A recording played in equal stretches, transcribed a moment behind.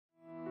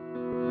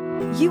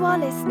You are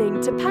listening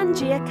to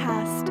Pangea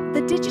Cast, the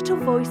digital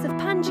voice of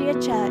Pangea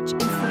Church in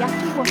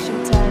Seattle,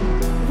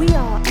 Washington. We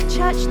are a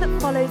church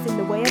that follows in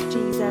the way of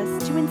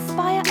Jesus to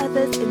inspire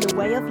others in the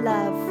way of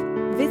love.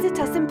 Visit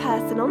us in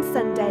person on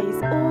Sundays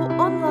or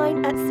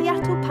online at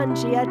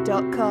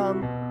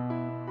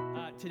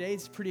seattlepangea.com.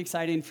 Today's pretty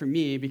exciting for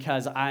me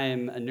because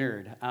I'm a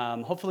nerd.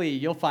 Hopefully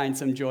you'll find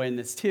some joy in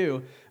this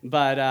too,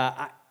 but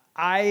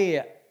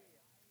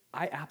I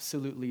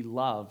absolutely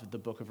love the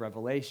book of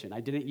Revelation. I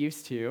didn't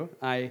used to.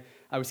 I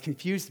was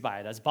confused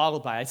by it. I was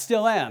boggled by it. I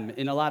still am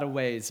in a lot of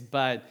ways,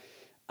 but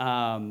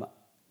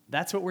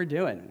that's what we're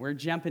doing. We're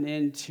jumping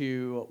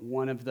into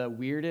one of the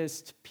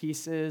weirdest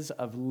pieces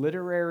of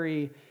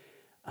literary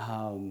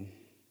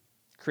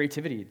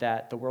creativity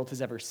that the world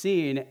has ever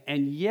seen,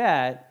 and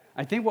yet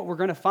I think what we're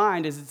going to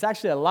find is it's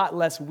actually a lot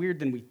less weird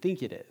than we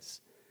think it is.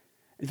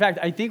 In fact,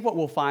 I think what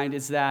we'll find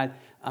is that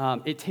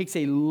it takes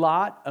a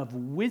lot of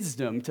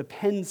wisdom to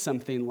pen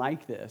something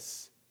like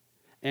this.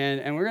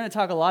 And we're going to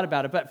talk a lot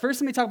about it. But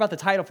first, let me talk about the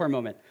title for a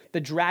moment,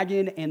 The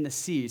Dragon and the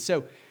Sea.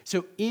 So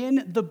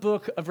in the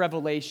book of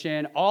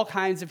Revelation, all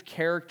kinds of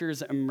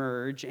characters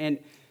emerge. And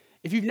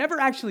if you've never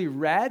actually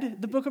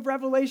read the book of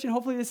Revelation,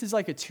 hopefully this is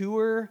like a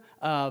tour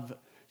of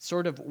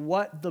sort of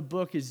what the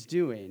book is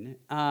doing.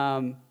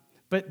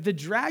 But the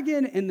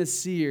dragon and the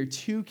sea are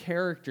two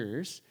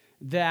characters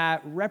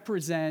that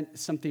represent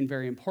something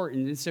very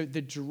important. And so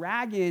the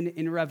dragon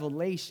in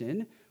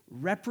Revelation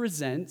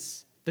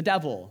represents the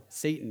devil,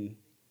 Satan,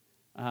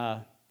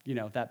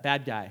 that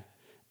bad guy.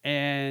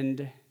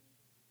 And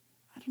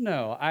I don't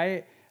know,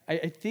 I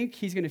think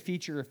he's going to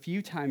feature a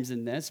few times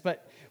in this,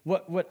 but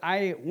what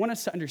I want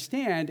us to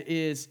understand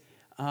is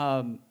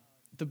the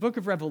book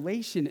of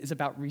Revelation is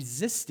about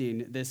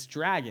resisting this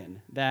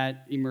dragon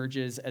that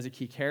emerges as a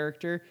key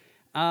character.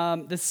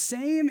 The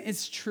same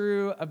is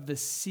true of the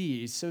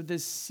sea. So the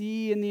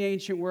sea in the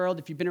ancient world,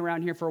 if you've been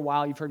around here for a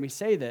while, you've heard me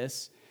say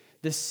this,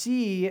 the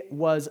sea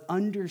was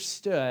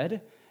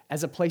understood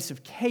as a place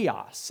of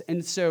chaos.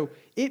 And so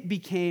it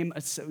became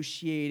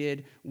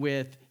associated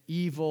with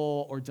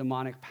evil or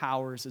demonic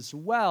powers as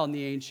well in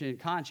the ancient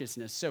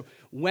consciousness. So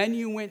when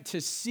you went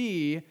to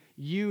sea,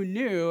 you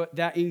knew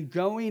that in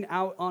going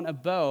out on a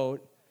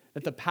boat,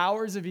 that the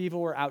powers of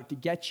evil were out to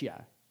get you.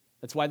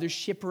 That's why there's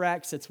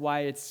shipwrecks. That's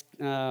why it's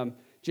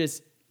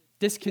just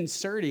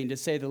disconcerting, to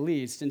say the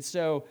least. And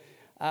so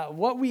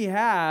what we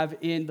have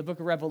in the book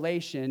of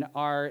Revelation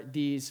are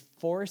these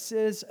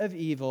forces of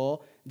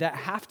evil that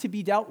have to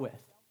be dealt with.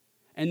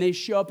 And they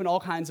show up in all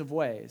kinds of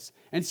ways.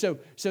 And so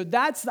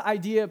that's the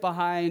idea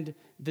behind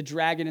the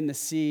dragon in the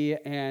sea.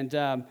 And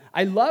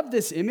I love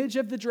this image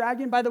of the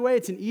dragon, by the way.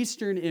 It's an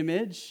Eastern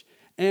image.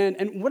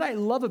 And what I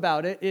love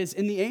about it is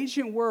in the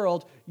ancient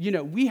world,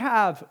 we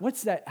have,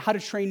 what's that, How to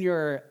Train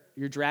Your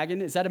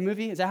Dragon? Is that a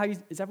movie? Is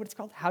that what it's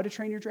called? How to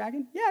Train Your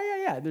Dragon?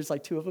 Yeah. There's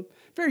like two of them.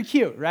 Very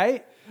cute,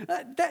 right?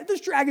 Those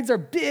dragons are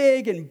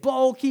big and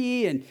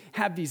bulky and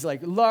have these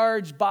like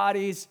large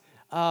bodies.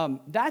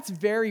 That's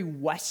very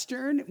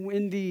Western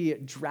in the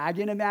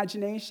dragon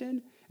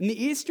imagination. In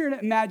the Eastern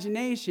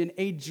imagination,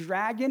 a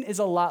dragon is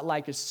a lot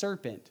like a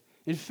serpent.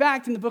 In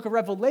fact, in the book of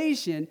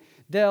Revelation,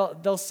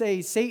 they'll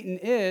say Satan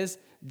is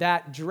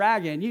that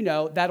dragon,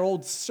 that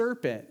old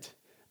serpent.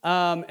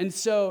 And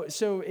so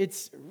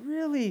it's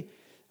really,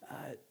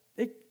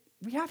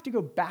 we have to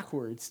go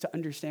backwards to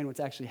understand what's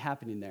actually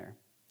happening there.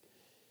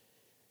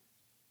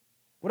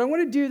 What I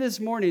want to do this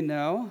morning,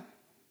 though,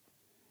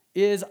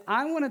 is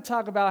I want to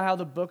talk about how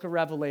the book of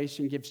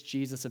Revelation gives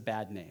Jesus a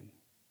bad name.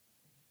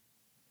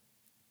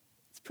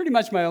 It's pretty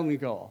much my only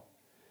goal.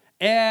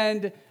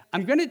 And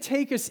I'm going to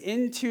take us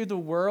into the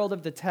world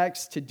of the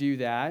text to do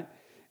that.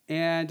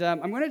 And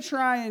I'm going to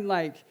try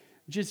and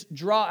just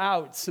draw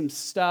out some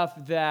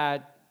stuff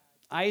that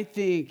I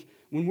think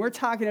when we're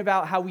talking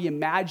about how we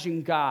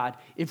imagine God,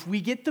 if we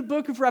get the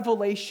book of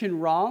Revelation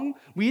wrong,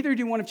 we either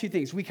do one of two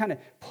things. We kind of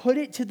put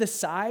it to the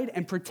side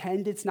and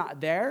pretend it's not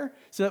there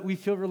so that we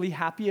feel really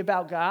happy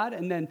about God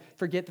and then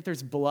forget that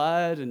there's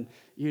blood and,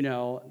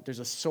 there's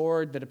a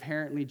sword that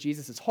apparently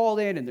Jesus is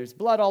holding and there's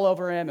blood all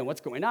over him and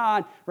what's going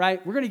on,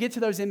 right? We're going to get to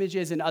those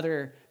images in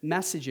other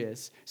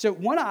messages. So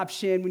one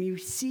option when you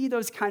see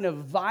those kind of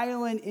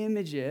violent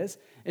images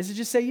is to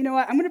just say, you know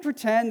what, I'm going to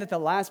pretend that the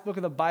last book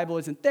of the Bible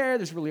isn't there.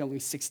 There's really only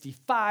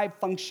 65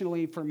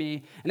 functionally for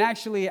me. And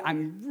actually,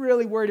 I'm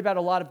really worried about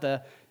a lot of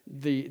the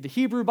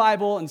Hebrew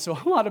Bible, and so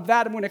a lot of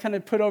that I'm going to kind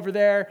of put over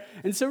there.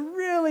 And so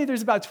really,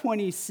 there's about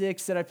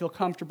 26 that I feel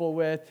comfortable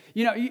with.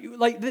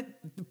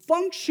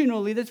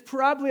 Functionally, that's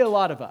probably a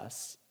lot of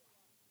us,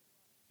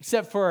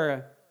 except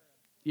for,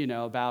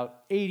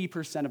 about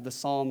 80% of the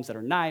Psalms that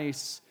are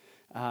nice.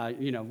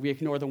 We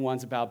ignore the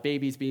ones about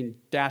babies being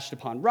dashed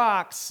upon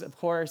rocks, of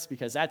course,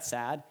 because that's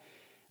sad.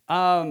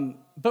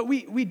 But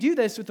we do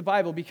this with the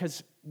Bible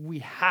because we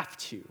have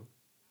to.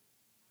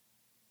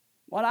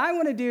 What I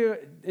want to do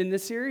in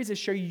this series is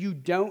show you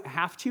don't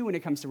have to when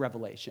it comes to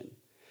Revelation.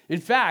 In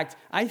fact,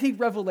 I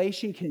think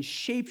Revelation can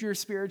shape your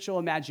spiritual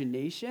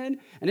imagination,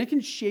 and it can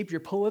shape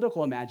your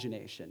political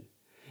imagination.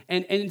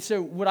 And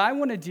so what I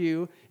want to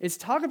do is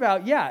talk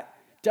about,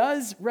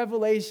 does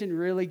Revelation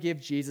really give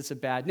Jesus a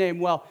bad name?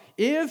 Well,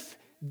 if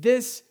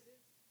this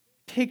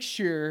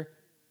picture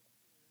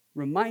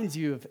reminds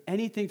you of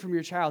anything from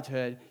your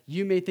childhood,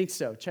 you may think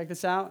so. Check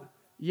this out.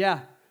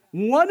 Yeah,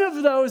 one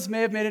of those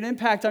may have made an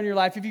impact on your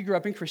life if you grew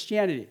up in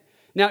Christianity.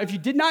 Now, if you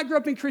did not grow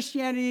up in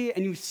Christianity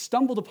and you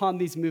stumbled upon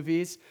these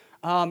movies,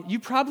 you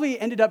probably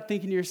ended up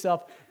thinking to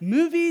yourself,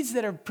 movies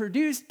that are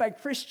produced by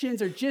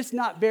Christians are just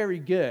not very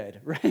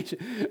good, right?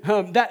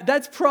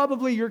 That's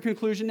probably your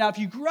conclusion. Now, if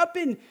you grew up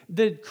in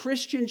the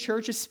Christian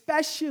church,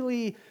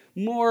 especially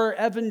more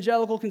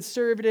evangelical,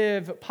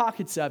 conservative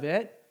pockets of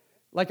it,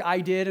 like I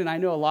did, and I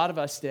know a lot of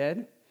us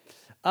did,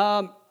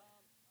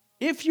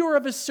 if you're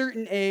of a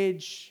certain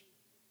age,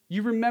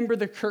 you remember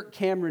the Kirk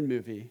Cameron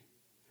movie.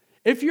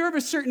 If you're of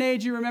a certain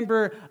age, you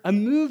remember a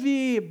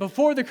movie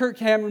before the Kirk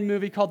Cameron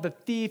movie called The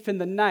Thief in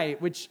the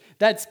Night, which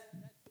that's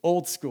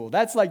old school.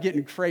 That's like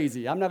getting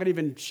crazy. I'm not going to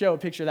even show a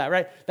picture of that,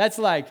 right? That's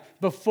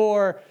like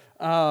before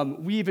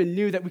we even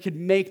knew that we could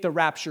make the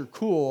rapture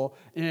cool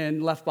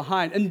in Left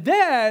Behind. And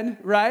then,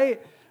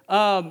 right,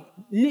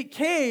 Nick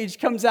Cage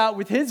comes out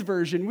with his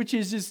version, which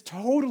is just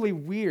totally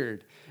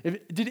weird.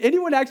 Did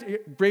anyone actually,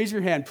 raise your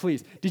hand,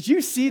 please. Did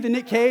you see the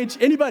Nick Cage?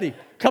 Anybody?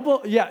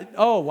 Couple? Yeah.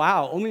 Oh,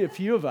 wow. Only a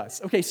few of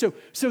us. Okay, so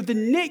the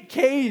Nick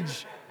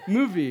Cage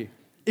movie,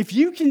 if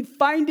you can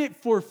find it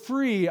for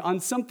free on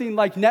something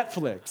like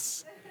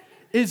Netflix,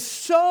 is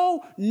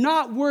so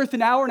not worth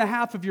an hour and a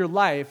half of your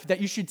life that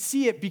you should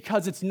see it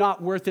because it's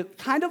not worth it.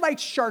 Kind of like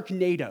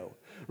Sharknado,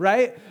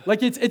 right?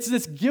 Like it's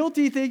this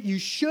guilty thing. You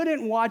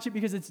shouldn't watch it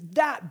because it's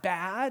that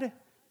bad.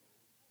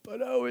 But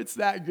oh, it's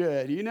that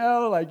good, you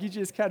know? Like you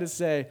just kind of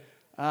say,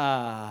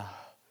 I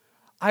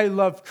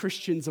love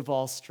Christians of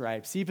all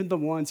stripes, even the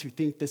ones who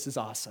think this is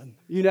awesome,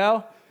 you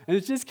know? And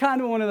it's just kind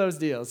of one of those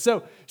deals.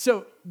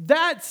 So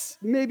that's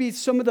maybe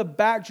some of the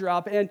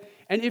backdrop. And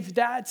if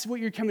that's what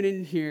you're coming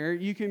in here,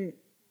 you can,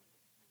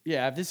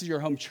 if this is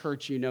your home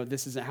church, you know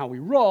this isn't how we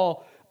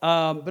roll.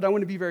 But I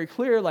want to be very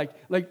clear, like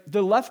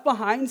the Left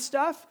Behind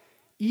stuff,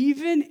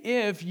 even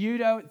if you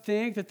don't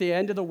think that the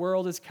end of the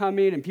world is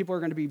coming and people are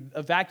going to be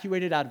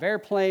evacuated out of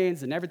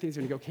airplanes and everything's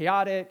going to go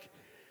chaotic,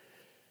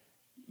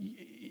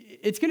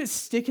 it's going to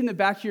stick in the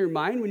back of your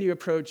mind when you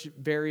approach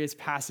various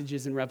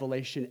passages in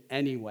Revelation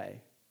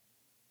anyway.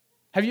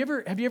 Have you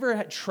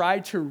ever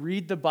tried to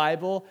read the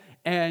Bible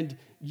and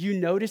you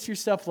notice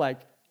yourself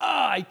like,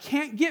 I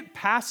can't get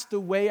past the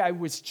way I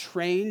was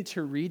trained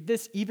to read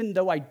this, even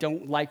though I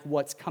don't like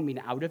what's coming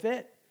out of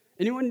it?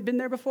 Anyone been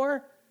there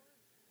before?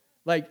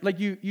 Like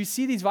you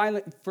see these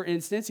violent, for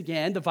instance,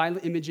 again, the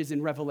violent images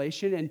in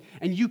Revelation,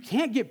 and you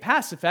can't get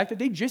past the fact that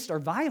they just are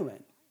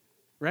violent,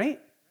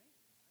 right?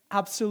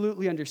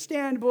 Absolutely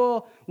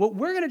understandable. What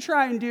we're going to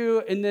try and do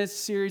in this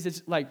series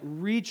is like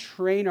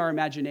retrain our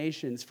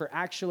imaginations for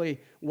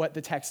actually what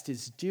the text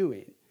is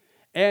doing.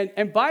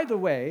 And by the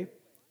way,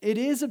 it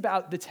is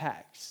about the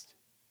text.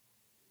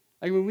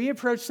 Like when we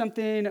approach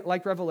something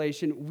like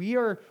Revelation, we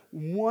are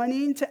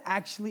wanting to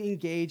actually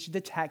engage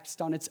the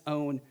text on its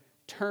own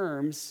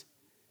terms.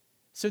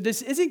 So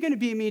this isn't going to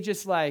be me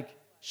just like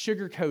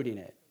sugarcoating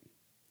it.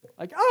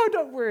 Like, oh,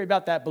 don't worry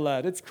about that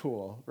blood. It's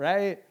cool,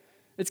 right?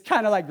 It's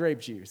kind of like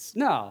grape juice.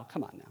 No,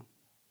 come on now.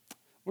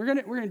 We're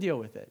gonna deal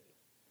with it.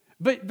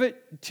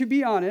 But to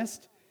be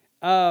honest,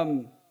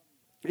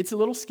 it's a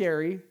little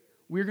scary.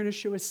 We're going to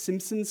show a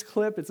Simpsons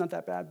clip. It's not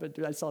that bad, but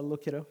I saw a little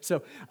kiddo.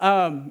 So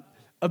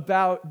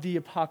about the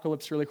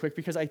apocalypse really quick,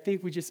 because I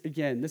think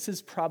this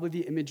is probably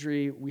the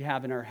imagery we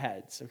have in our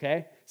heads,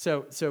 okay?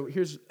 So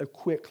here's a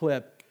quick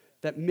clip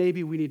that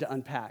maybe we need to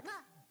unpack.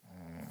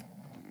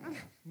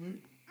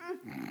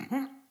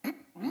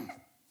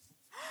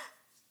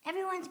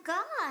 Everyone's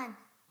gone.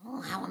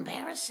 Oh, how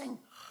embarrassing.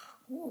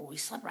 Oh, we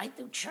slept right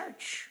through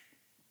church.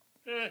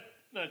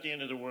 Not the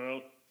end of the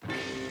world.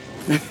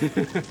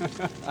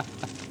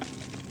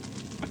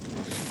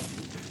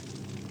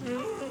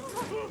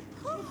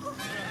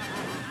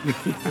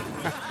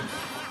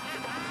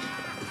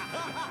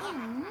 Oh,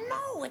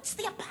 no, it's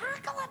the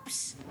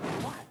apocalypse.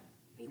 What?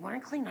 You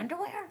wearing clean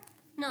underwear?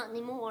 Not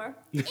anymore.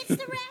 It's the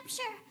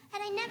rapture,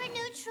 and I never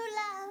knew true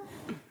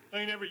love.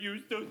 I never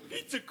used those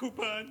pizza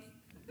coupons.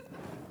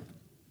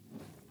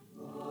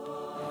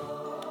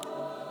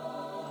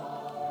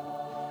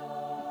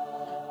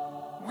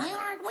 Why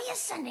aren't we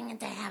ascending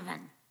into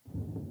heaven?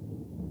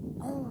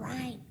 Oh,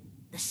 right.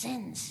 The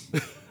sins.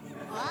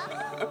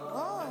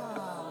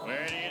 Oh.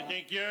 Where do you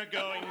think you're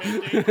going,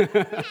 Misty?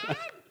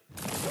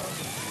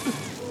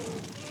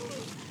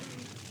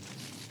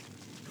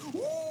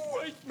 Ooh,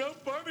 I smell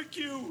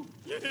barbecue.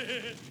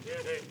 Hey,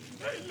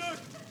 look.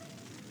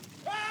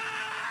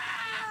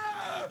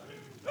 Ah!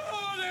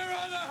 Oh, they're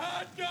on the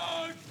hot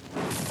dogs.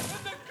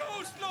 And the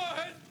coleslaw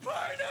has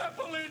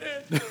pineapple in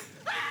it.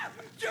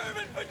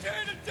 German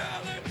potato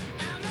salad.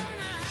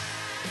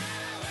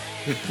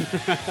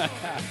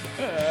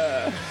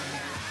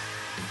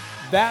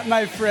 That,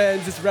 my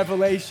friends, is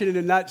Revelation in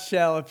a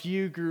nutshell if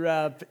you grew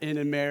up in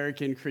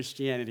American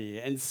Christianity.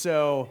 And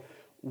so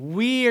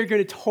we are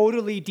going to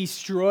totally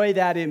destroy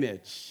that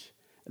image.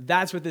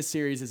 That's what this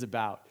series is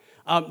about.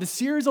 The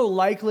series will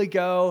likely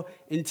go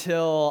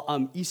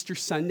until Easter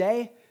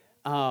Sunday,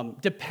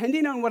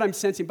 depending on what I'm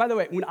sensing. By the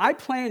way, when I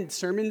plan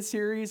sermon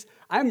series,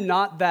 I'm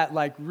not that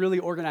like really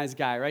organized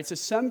guy, right? So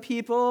some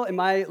people in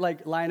my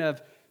like line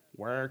of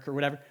work or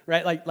whatever,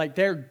 right? Like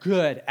they're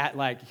good at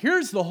like,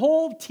 here's the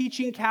whole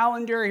teaching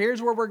calendar.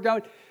 Here's where we're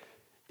going.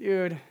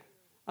 Dude,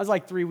 I was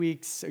like 3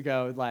 weeks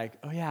ago, like,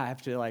 oh yeah, I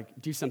have to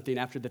like do something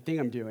after the thing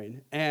I'm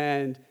doing.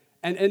 And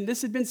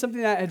this had been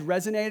something that had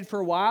resonated for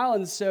a while.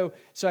 And so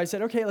I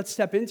said, okay, let's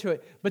step into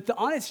it. But the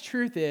honest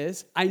truth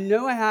is, I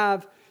know I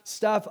have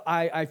stuff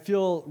I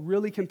feel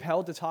really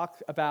compelled to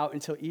talk about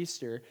until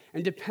Easter.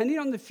 And depending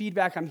on the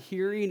feedback I'm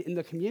hearing in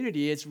the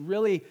community, it's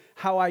really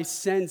how I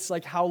sense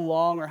like how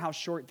long or how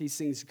short these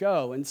things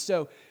go. And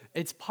so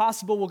it's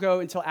possible we'll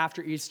go until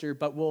after Easter,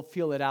 but we'll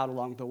feel it out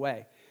along the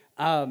way.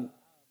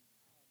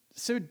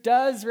 So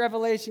does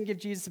Revelation give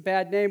Jesus a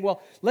bad name?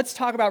 Well, let's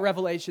talk about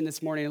Revelation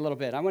this morning a little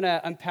bit. I want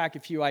to unpack a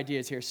few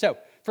ideas here. So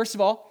first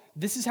of all,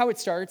 this is how it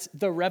starts,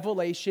 the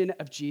revelation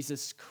of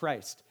Jesus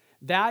Christ.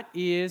 That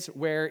is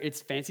where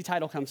its fancy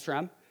title comes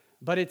from,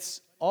 but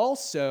it's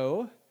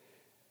also,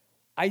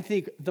 I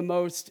think, the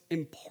most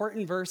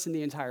important verse in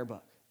the entire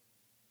book.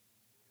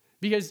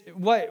 Because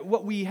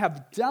what we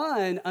have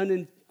done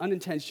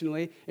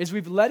unintentionally is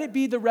we've let it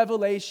be the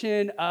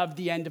revelation of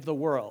the end of the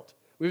world.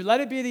 We've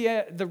let it be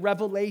the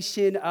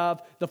revelation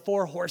of the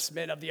 4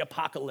 horsemen of the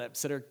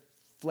apocalypse that are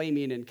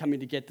flaming and coming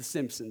to get the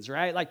Simpsons,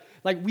 right? Like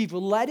we've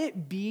let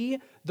it be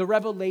the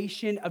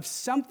revelation of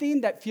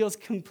something that feels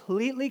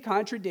completely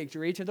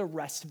contradictory to the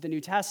rest of the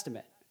New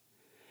Testament.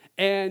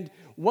 And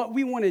what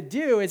we want to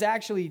do is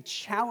actually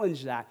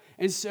challenge that.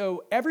 And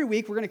so every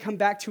week we're going to come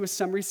back to a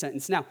summary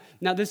sentence.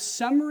 Now this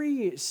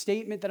summary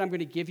statement that I'm going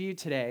to give you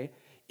today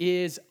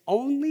is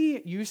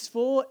only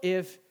useful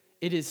if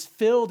it is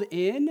filled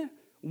in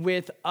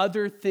with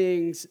other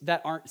things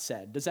that aren't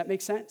said. Does that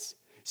make sense?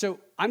 So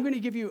I'm going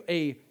to give you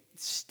a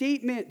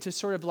statement to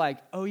sort of like,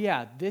 oh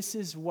yeah, this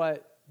is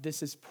what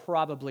this is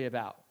probably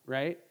about,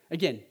 right?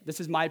 Again, this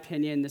is my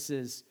opinion. This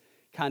is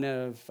kind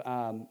of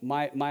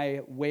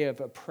my way of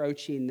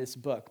approaching this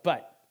book,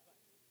 but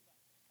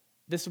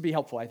this will be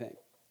helpful, I think.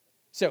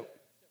 So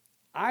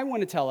I want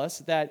to tell us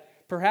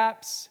that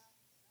perhaps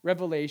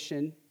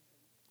Revelation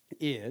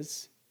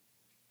is,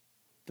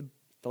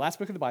 the last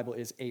book of the Bible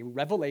is a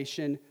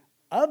revelation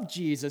of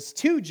Jesus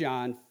to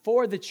John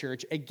for the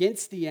church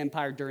against the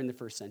empire during the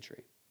first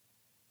century.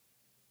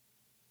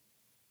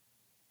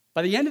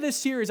 By the end of this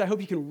series, I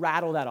hope you can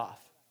rattle that off.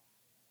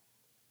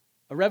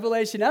 A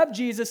revelation of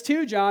Jesus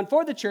to John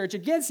for the church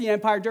against the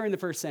empire during the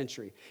first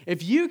century.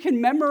 If you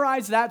can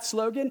memorize that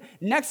slogan,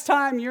 next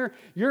time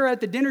you're at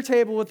the dinner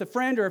table with a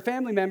friend or a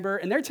family member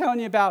and they're telling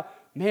you about,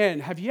 man,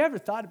 have you ever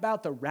thought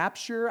about the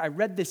rapture? I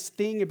read this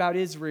thing about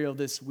Israel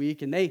this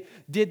week and they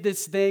did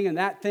this thing and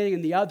that thing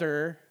and the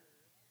other.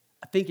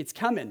 I think it's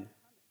coming.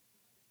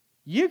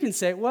 You can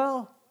say,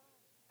 well,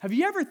 have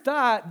you ever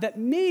thought that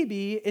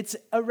maybe it's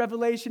a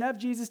revelation of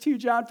Jesus to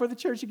John for the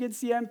church against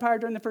the empire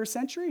during the first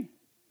century,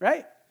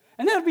 right?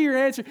 And that'll be your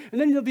answer. And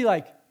then you'll be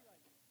like,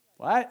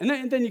 what?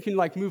 And then you can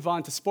like move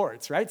on to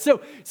sports, right?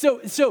 So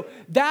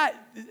that,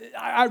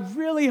 I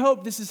really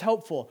hope this is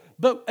helpful.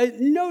 But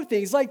know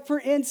things, like for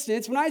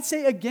instance, when I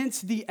say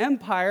against the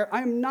empire,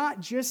 I'm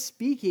not just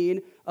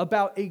speaking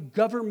about a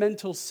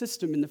governmental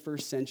system in the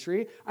first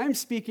century. I'm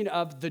speaking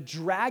of the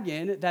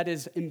dragon that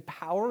is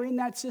empowering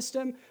that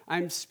system.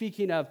 I'm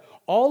speaking of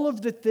all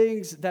of the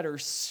things that are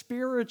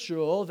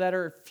spiritual, that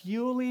are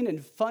fueling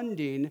and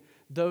funding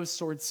those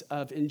sorts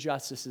of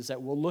injustices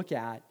that we'll look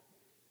at.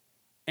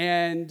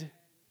 And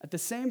at the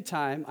same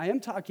time, I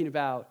am talking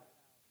about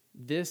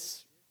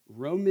this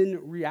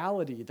Roman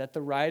reality that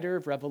the writer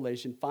of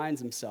Revelation finds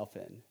himself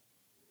in.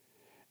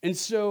 And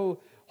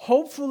so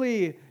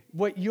hopefully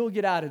what you'll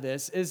get out of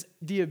this is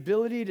the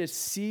ability to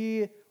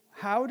see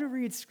how to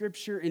read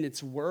Scripture in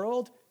its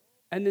world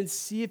and then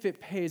see if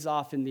it pays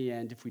off in the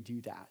end if we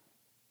do that.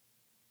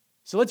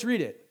 So let's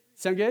read it.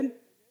 Sound good?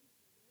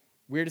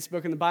 Weirdest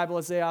book in the Bible,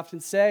 as they often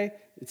say.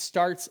 It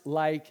starts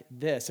like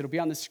this. It'll be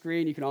on the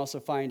screen. You can also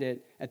find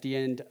it at the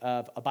end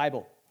of a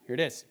Bible. Here it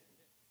is.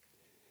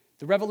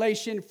 The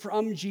revelation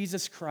from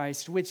Jesus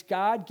Christ, which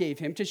God gave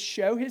him to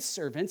show his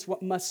servants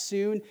what must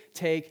soon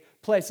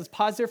take place. Let's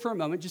pause there for a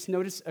moment. Just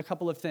notice a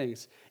couple of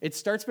things. It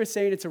starts by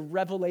saying it's a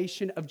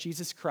revelation of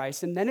Jesus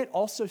Christ. And then it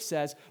also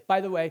says,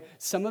 by the way,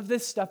 some of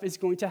this stuff is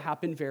going to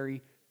happen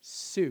very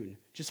soon.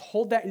 Just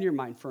hold that in your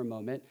mind for a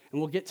moment, and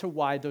we'll get to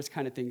why those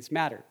kind of things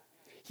matter.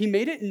 He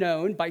made it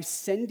known by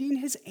sending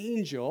his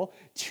angel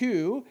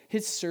to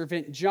his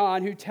servant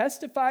John, who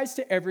testifies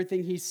to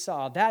everything he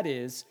saw. That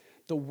is,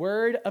 the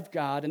word of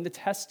God and the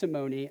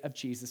testimony of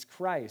Jesus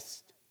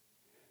Christ.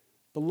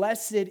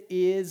 Blessed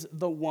is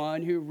the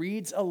one who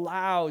reads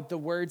aloud the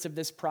words of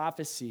this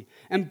prophecy,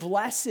 and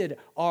blessed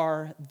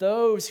are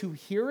those who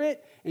hear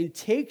it and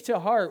take to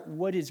heart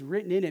what is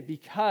written in it,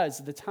 because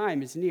the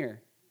time is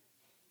near.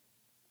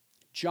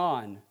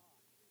 John,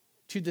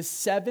 to the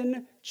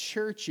 7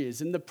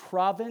 churches in the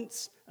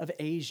province of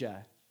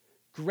Asia,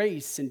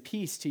 Grace and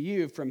peace to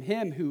you from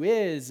him who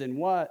is and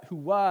who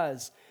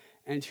was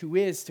and who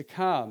is to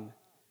come,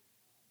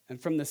 and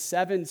from the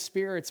 7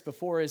 spirits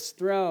before his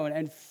throne,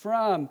 and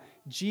from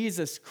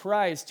Jesus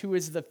Christ, who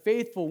is the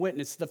faithful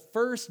witness, the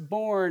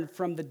firstborn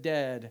from the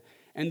dead,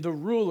 and the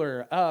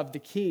ruler of the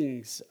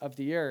kings of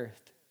the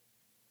earth.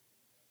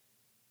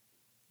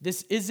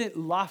 This isn't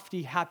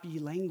lofty, happy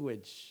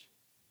language.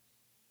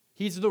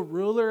 He's the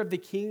ruler of the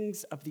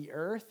kings of the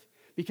earth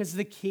because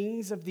the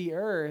kings of the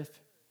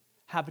earth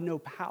have no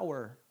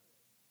power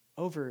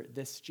over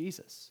this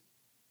Jesus.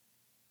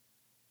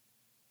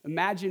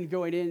 Imagine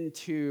going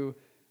into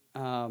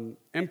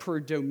Emperor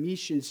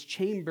Domitian's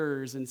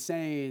chambers and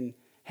saying,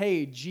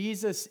 hey,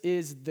 Jesus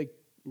is the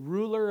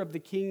ruler of the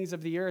kings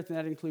of the earth, and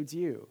that includes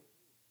you.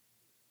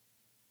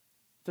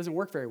 Doesn't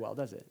work very well,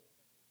 does it?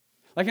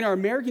 Like in our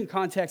American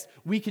context,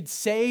 we could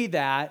say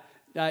that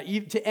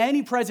to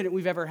any president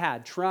we've ever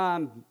had,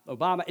 Trump,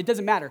 Obama, it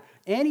doesn't matter.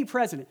 Any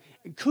president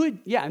could,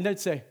 and they'd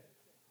say,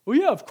 well,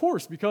 yeah, of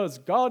course, because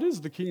God is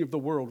the king of the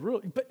world,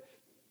 really. But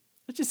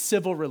that's just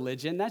civil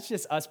religion. That's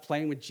just us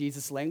playing with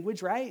Jesus'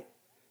 language, right?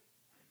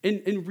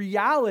 In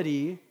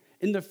reality,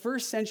 in the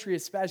first century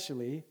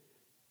especially,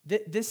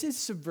 this is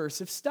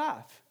subversive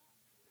stuff.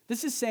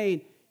 This is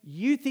saying,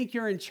 you think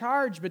you're in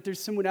charge, but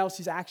there's someone else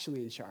who's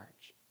actually in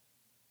charge.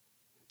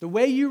 The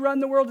way you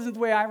run the world isn't the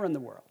way I run the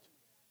world.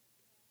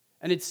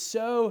 And it's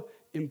so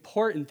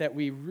important that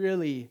we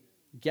really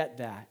get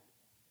that.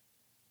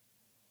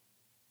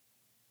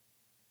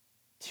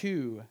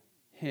 To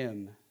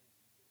him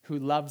who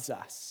loves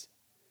us.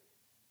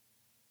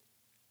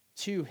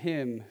 To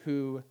him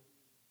who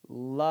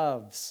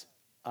loves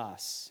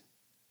us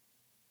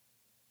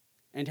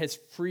and has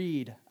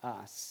freed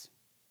us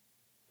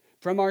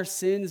from our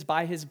sins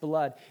by his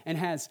blood and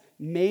has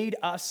made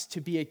us to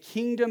be a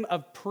kingdom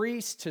of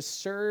priests to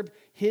serve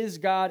his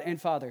God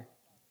and Father.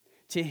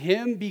 To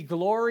him be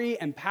glory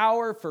and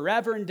power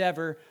forever and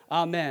ever.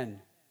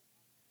 Amen.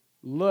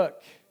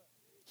 Look,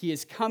 he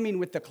is coming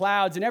with the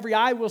clouds, and every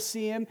eye will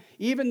see him,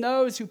 even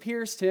those who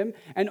pierced him,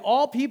 and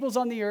all peoples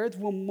on the earth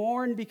will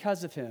mourn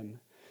because of him.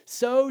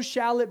 So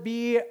shall it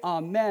be.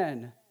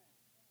 Amen.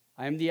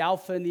 I am the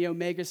Alpha and the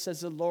Omega,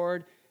 says the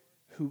Lord,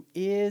 who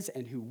is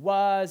and who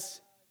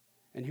was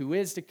and who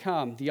is to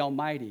come, the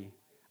Almighty.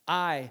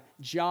 I,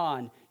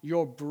 John,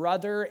 your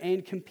brother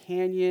and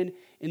companion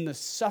in the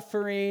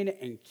suffering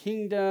and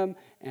kingdom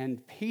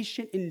and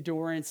patient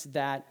endurance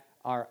that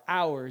are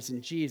ours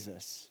in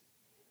Jesus,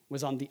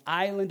 was on the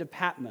island of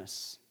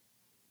Patmos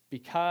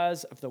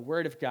because of the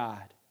word of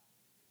God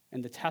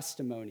and the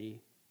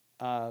testimony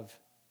of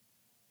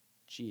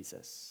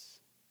Jesus.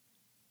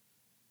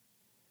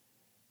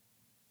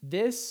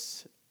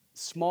 This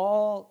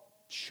small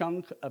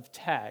chunk of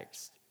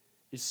text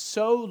is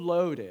so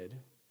loaded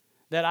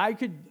that I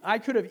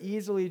could have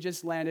easily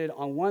just landed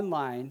on one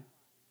line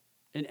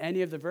in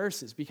any of the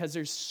verses because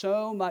there's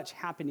so much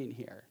happening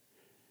here.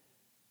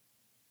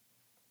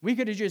 We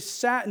could have just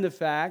sat in the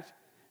fact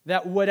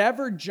that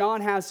whatever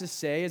John has to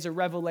say is a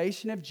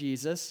revelation of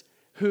Jesus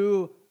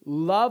who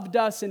loved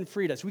us and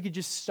freed us. We could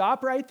just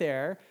stop right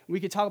there. We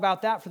could talk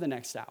about that for the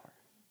next hour.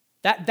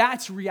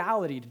 That's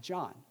reality to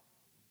John.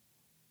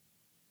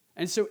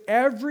 And so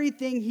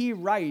everything he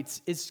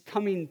writes is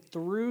coming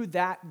through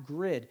that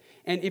grid.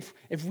 And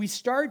if we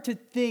start to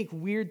think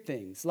weird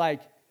things,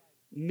 like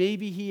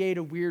maybe he ate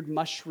a weird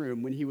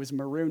mushroom when he was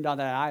marooned on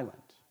that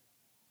island,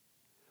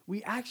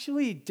 we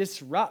actually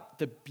disrupt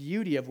the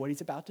beauty of what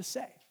he's about to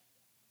say.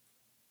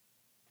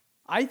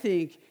 I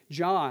think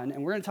John,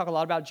 and we're going to talk a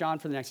lot about John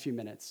for the next few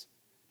minutes,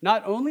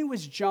 not only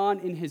was John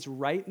in his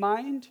right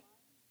mind,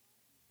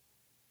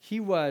 he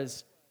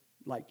was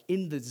like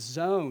in the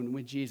zone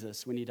with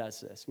Jesus when he does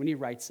this, when he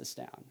writes this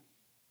down.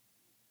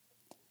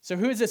 So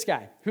who is this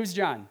guy? Who's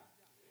John?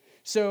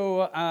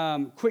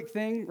 So quick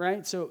thing,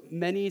 right? So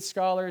many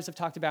scholars have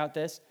talked about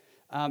this.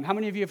 How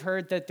many of you have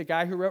heard that the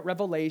guy who wrote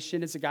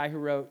Revelation is the guy who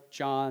wrote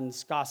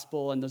John's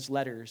gospel and those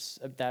letters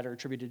that are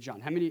attributed to John?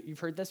 How many of you have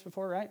heard this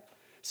before, right?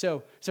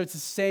 So it's the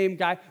same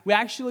guy. We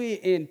actually,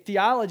 in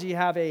theology,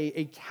 have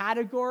a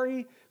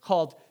category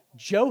called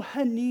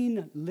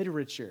Johannine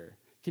literature.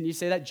 Can you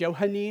say that?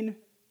 Johannine?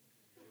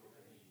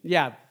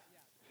 Yeah.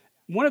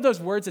 One of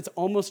those words that's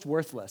almost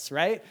worthless,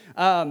 right?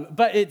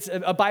 But it's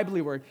a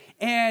Bible-y word.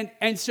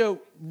 And so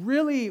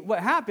really what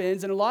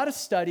happens in a lot of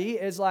study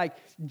is like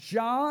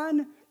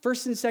John,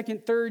 1st and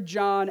 2nd, 3rd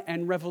John,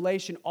 and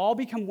Revelation all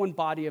become one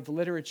body of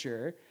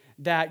literature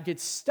that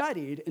gets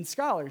studied in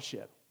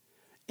scholarship.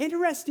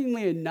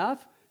 Interestingly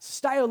enough,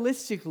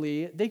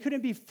 stylistically, they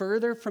couldn't be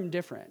further from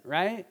different,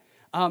 right?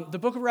 The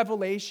book of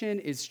Revelation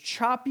is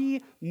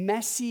choppy,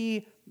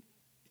 messy,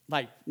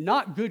 like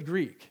not good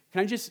Greek.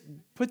 Can I just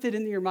put that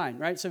into your mind,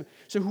 right? So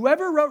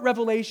whoever wrote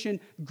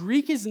Revelation,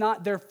 Greek is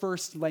not their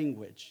first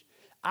language.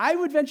 I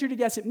would venture to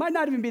guess it might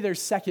not even be their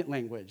second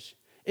language.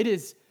 It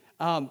is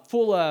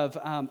full of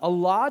a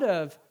lot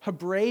of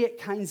Hebraic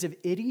kinds of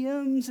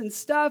idioms and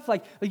stuff.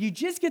 Like you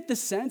just get the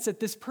sense that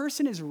this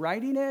person is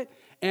writing it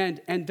and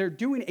they're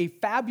doing a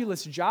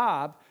fabulous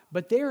job,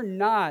 but they're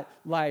not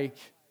like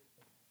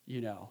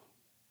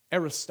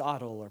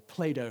Aristotle or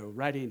Plato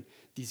writing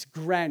these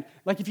grand,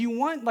 like if you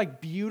want like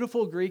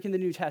beautiful Greek in the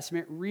New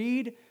Testament,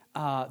 read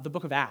the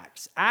book of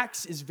Acts.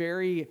 Acts is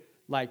very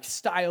like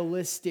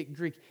stylistic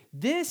Greek.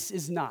 This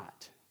is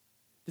not.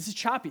 This is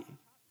choppy.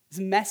 It's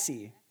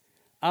messy,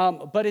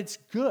 but it's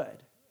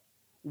good.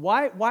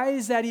 Why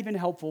is that even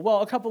helpful?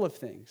 Well, a couple of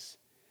things.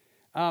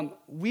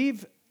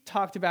 We've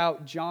talked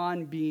about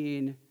John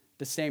being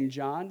the same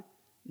John.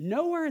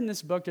 Nowhere in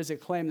this book does it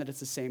claim that it's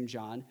the same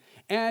John.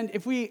 And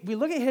if we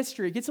look at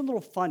history, it gets a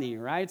little funny,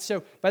 right?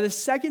 So by the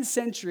 2nd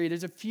century,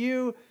 there's a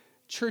few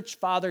church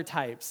father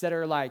types that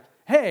are like,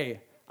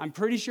 hey, I'm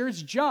pretty sure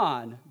it's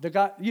John,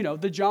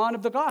 the John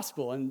of the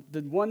gospel and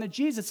the one that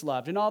Jesus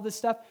loved and all this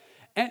stuff.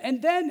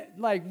 And then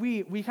like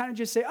we kind of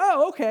just say,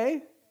 oh,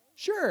 okay,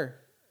 sure.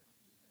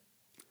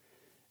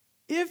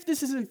 If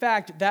this is in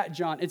fact that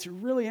John, it's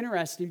really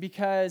interesting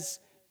because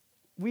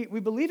we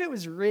believe it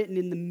was written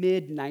in the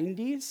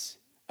mid-90s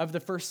of the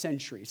 1st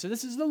century. So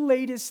this is the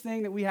latest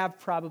thing that we have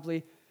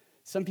probably.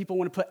 Some people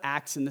want to put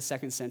Acts in the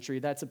 2nd century.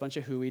 That's a bunch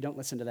of hooey. Don't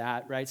listen to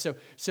that, right? So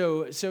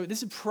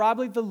this is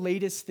probably the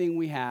latest thing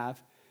we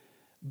have.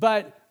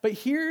 But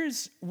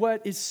here's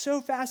what is so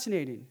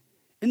fascinating.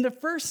 In the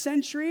 1st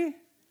century,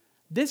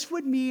 this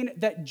would mean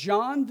that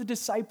John, the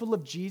disciple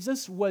of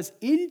Jesus, was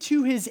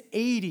into his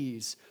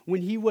 80s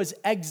when he was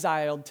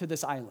exiled to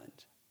this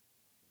island.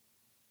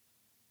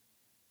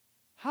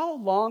 How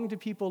long do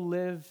people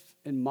live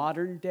in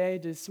modern day?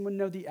 Does someone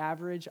know the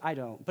average? I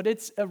don't, but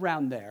it's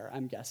around there,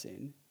 I'm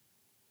guessing.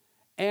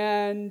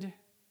 And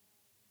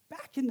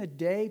back in the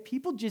day,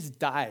 people just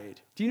died.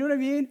 Do you know what I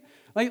mean?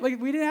 Like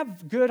we didn't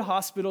have good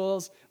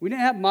hospitals. We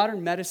didn't have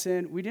modern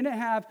medicine. We didn't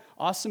have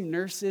awesome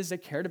nurses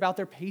that cared about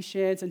their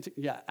patients. And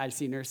I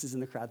see nurses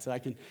in the crowd, so I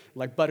can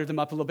like butter them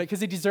up a little bit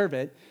because they deserve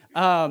it.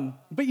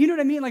 But you know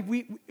what I mean? Like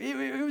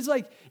it was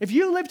like if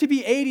you lived to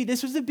be 80,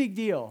 this was a big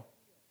deal.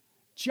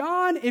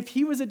 John, if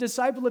he was a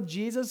disciple of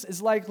Jesus,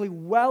 is likely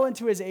well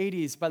into his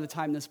 80s by the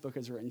time this book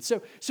is written.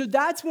 So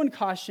that's one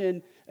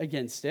caution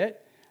against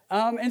it.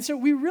 And so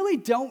we really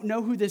don't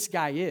know who this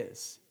guy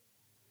is.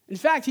 In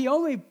fact, he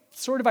only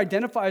sort of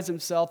identifies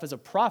himself as a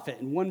prophet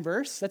in one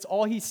verse. That's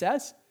all he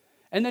says.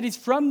 And that he's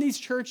from these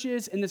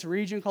churches in this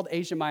region called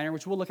Asia Minor,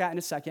 which we'll look at in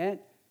a second.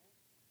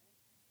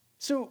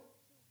 So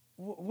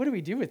what do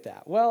we do with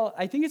that? Well,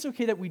 I think it's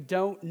okay that we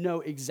don't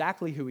know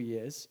exactly who he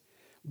is,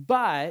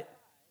 but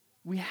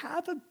we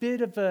have a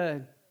bit of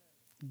a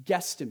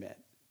guesstimate.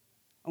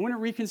 I want to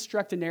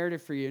reconstruct a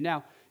narrative for you.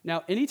 Now,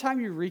 anytime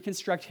you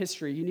reconstruct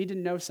history, you need to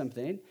know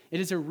something. It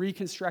is a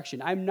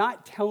reconstruction. I'm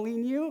not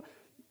telling you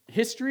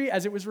history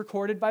as it was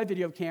recorded by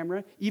video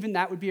camera. Even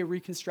that would be a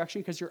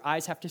reconstruction because your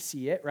eyes have to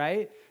see it,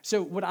 right?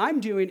 So what I'm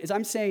doing is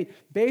I'm saying,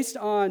 based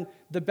on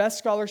the best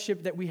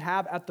scholarship that we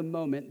have at the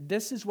moment,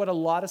 this is what a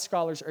lot of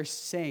scholars are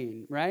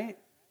saying, right?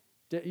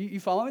 You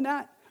following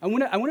that? I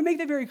want to make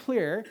that very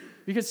clear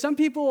because some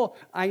people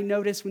I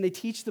notice when they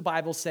teach the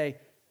Bible say,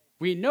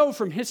 we know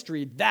from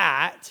history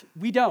that.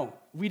 We don't.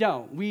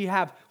 We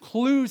have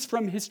clues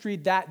from history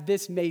that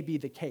this may be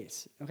the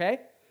case,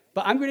 okay?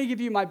 But I'm going to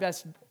give you my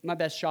best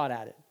shot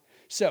at it.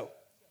 So,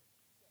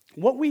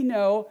 what we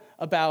know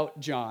about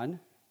John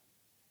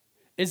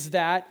is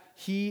that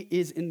he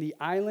is in the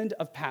island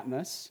of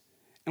Patmos.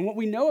 And what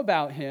we know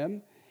about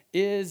him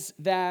is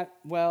that,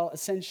 well,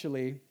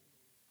 essentially,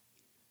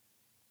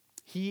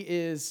 he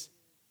is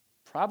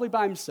probably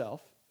by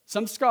himself.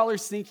 Some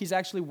scholars think he's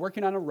actually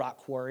working on a rock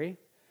quarry.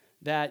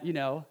 That,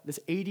 this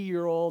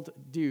 80-year-old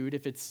dude,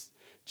 if it's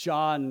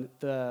John,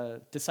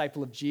 the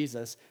disciple of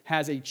Jesus,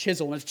 has a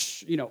chisel,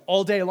 and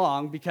all day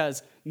long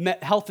because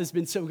health has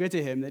been so good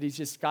to him that he's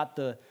just got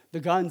the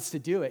guns to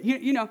do it.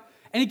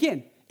 And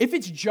again, if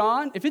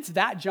it's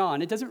that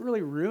John, it doesn't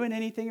really ruin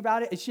anything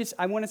about it. It's just,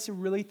 I want us to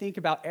really think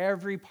about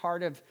every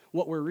part of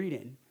what we're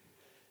reading.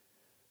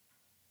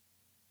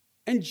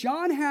 And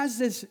John has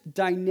this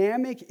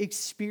dynamic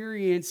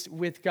experience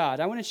with God.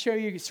 I want to show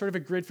you sort of a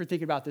grid for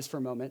thinking about this for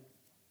a moment.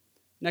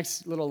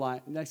 Next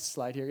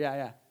slide here.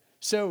 Yeah.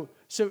 So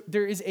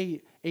there is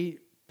a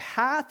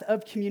path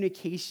of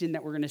communication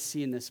that we're going to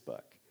see in this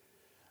book.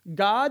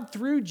 God,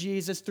 through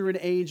Jesus, through an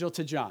angel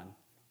to John.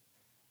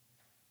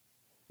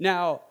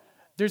 Now,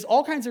 there's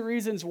all kinds of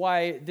reasons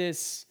why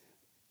this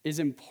is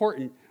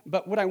important,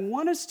 but what I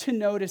want us to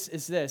notice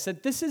is this,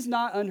 that this is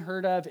not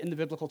unheard of in the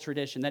biblical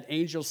tradition, that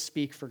angels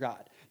speak for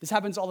God. This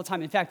happens all the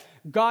time. In fact,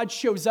 God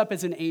shows up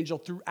as an angel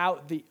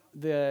throughout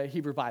the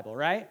Hebrew Bible,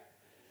 right?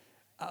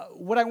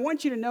 What I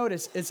want you to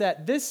notice is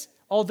that this,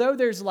 although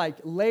there's like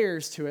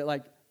layers to it,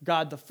 like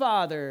God the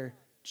Father,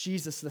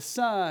 Jesus the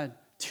Son,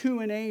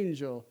 to an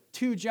angel,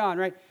 to John,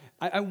 right?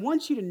 I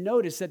want you to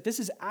notice that this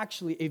is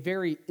actually a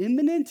very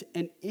imminent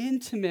and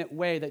intimate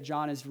way that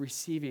John is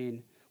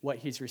receiving what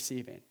he's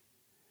receiving.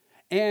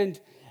 And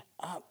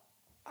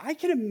I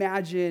can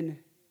imagine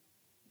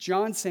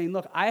John saying,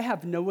 look, I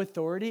have no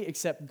authority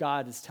except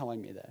God is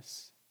telling me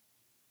this.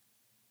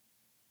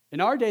 In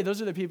our day,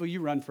 those are the people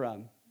you run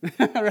from.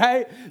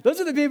 Right?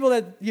 Those are the people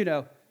that,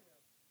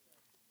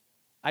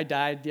 I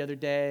died the other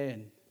day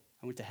and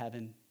I went to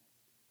heaven.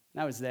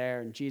 And I was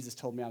there, and Jesus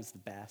told me I was the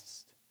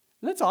best.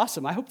 And that's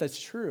awesome. I hope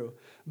that's true.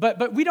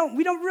 But we don't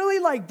really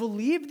like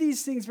believe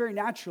these things very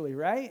naturally,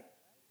 right?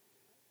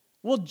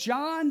 Well,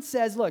 John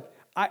says, look,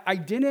 I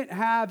didn't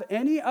have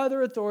any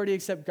other authority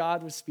except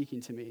God was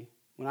speaking to me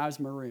when I was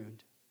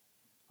marooned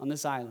on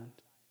this island.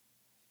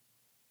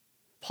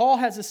 Paul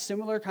has a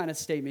similar kind of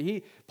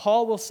statement.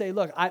 Paul will say,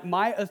 look,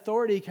 my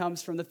authority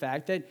comes from the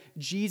fact that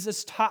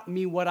Jesus taught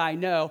me what I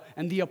know,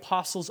 and the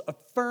apostles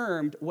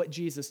affirmed what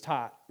Jesus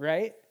taught,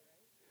 right?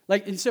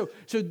 So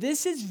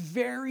this is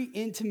very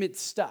intimate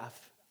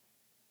stuff.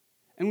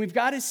 And we've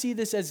got to see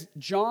this as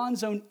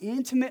John's own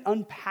intimate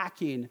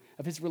unpacking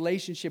of his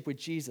relationship with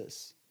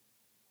Jesus.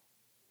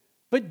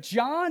 But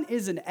John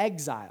is an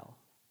exile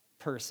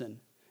person.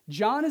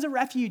 John is a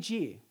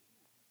refugee.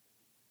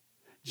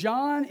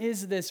 John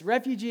is this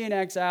refugee in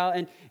exile,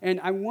 and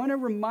I want to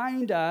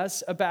remind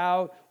us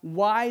about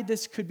why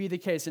this could be the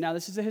case. And now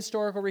this is a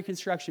historical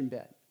reconstruction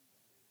bit.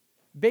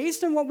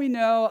 Based on what we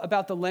know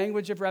about the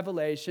language of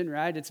Revelation,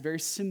 right? It's very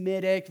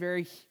Semitic,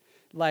 very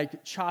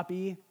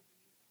choppy.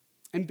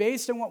 And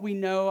based on what we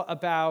know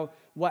about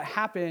what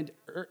happened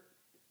a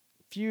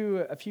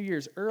few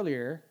years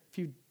earlier, a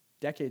few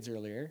decades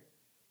earlier,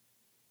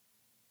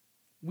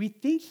 we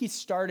think he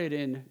started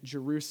in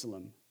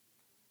Jerusalem.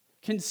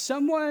 Can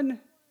someone,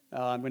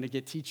 I'm going to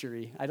get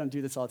teachery. I don't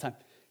do this all the time.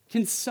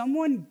 Can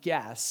someone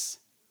guess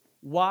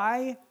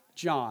why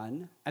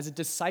John, as a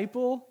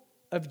disciple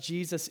of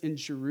Jesus in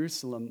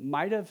Jerusalem,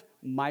 might have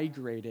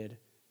migrated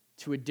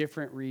to a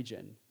different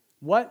region?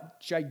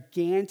 What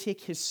gigantic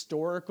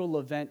historical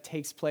event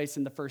takes place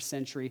in the first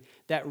century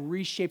that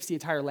reshapes the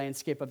entire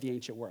landscape of the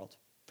ancient world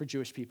for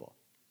Jewish people?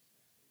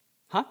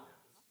 Huh?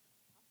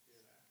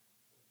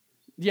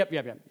 Yep.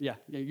 Yeah,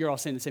 you're all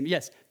saying the same.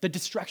 Yes, the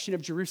destruction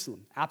of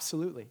Jerusalem.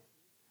 Absolutely.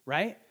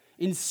 Right?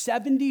 In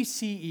 70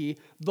 CE,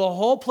 the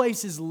whole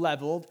place is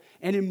leveled.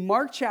 And in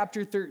Mark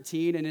chapter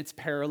 13 and its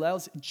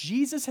parallels,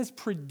 Jesus has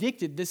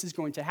predicted this is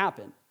going to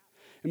happen.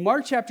 In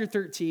Mark chapter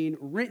 13,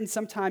 written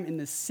sometime in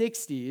the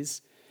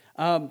 60s,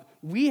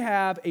 we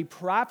have a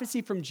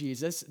prophecy from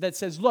Jesus that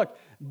says, look,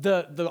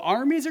 the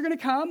armies are going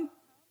to come.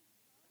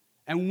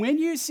 And when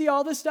you see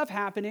all this stuff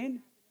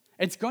happening,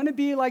 it's going to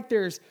be like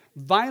there's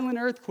violent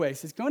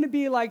earthquakes. It's going to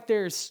be like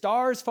there's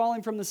stars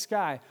falling from the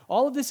sky.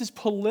 All of this is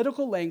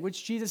political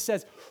language. Jesus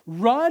says,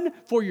 run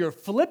for your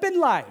flippin'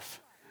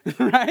 life,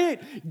 right?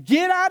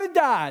 Get out of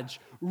Dodge.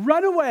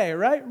 Run away,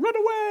 right? Run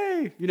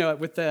away.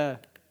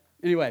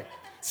 Anyway,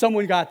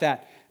 someone got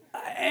that.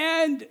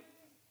 And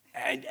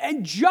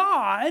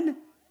John,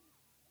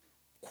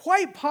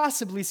 quite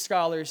possibly,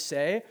 scholars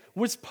say,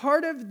 was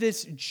part of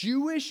this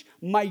Jewish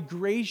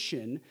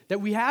migration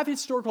that we have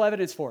historical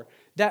evidence for,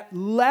 that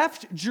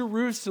left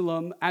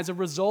Jerusalem as a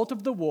result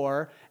of the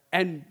war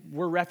and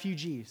were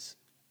refugees.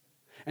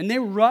 And they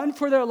run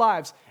for their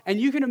lives. And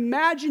you can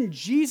imagine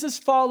Jesus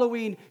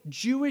following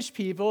Jewish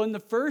people in the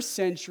first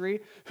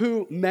century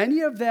who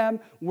many of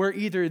them were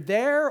either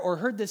there or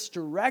heard this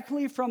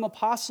directly from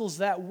apostles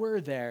that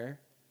were there.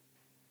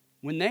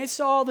 When they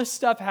saw all this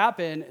stuff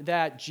happen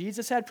that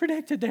Jesus had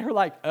predicted, they were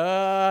like,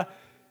 yeah,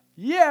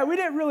 we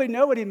didn't really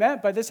know what he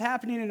meant by this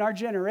happening in our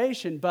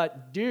generation,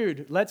 but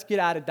dude, let's get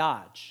out of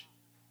Dodge.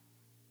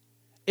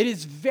 It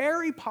is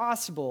very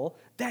possible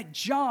that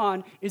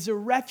John is a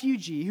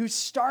refugee who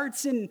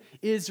starts in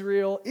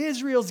Israel.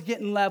 Israel's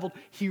getting leveled.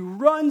 He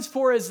runs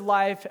for his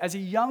life as a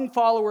young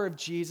follower of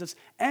Jesus,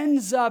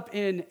 ends up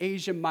in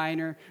Asia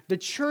Minor. The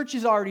church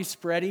is already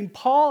spreading.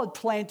 Paul had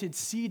planted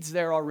seeds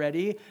there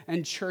already,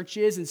 and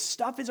churches, and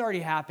stuff is already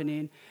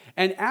happening.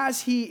 And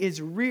as he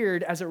is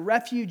reared as a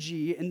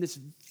refugee in this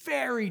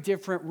very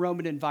different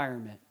Roman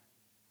environment,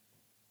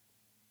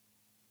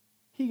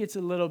 he gets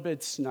a little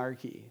bit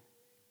snarky.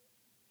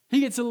 He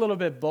gets a little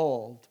bit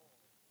bold.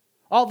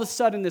 All of a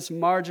sudden, this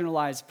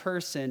marginalized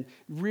person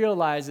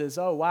realizes,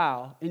 oh,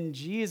 wow, in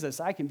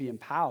Jesus, I can be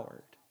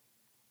empowered.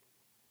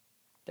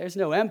 There's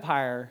no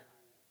empire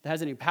that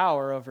has any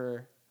power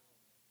over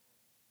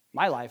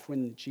my life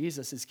when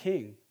Jesus is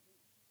king.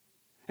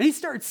 And he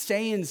starts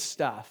saying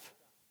stuff.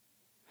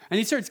 And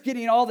he starts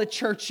getting all the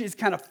churches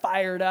kind of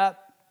fired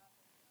up.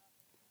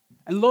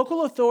 And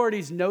local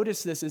authorities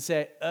notice this and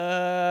say,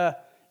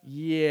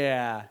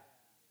 yeah,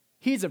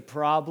 he's a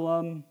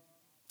problem.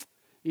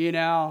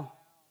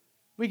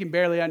 We can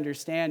barely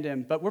understand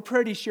him, but we're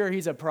pretty sure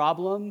he's a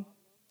problem.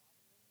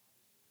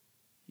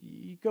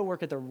 You go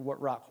work at the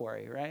rock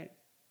quarry, right?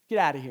 Get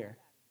out of here.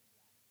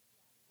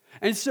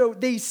 And so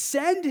they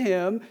send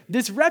him,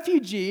 this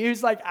refugee,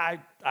 who's like,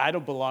 I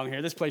don't belong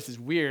here. This place is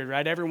weird,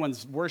 right?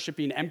 Everyone's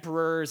worshiping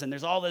emperors, and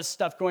there's all this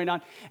stuff going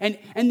on. And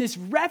this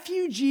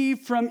refugee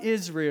from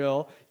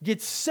Israel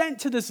gets sent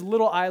to this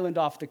little island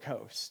off the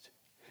coast.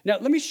 Now,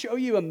 let me show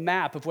you a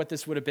map of what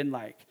this would have been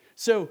like.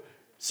 So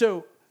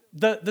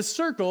the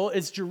circle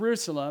is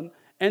Jerusalem,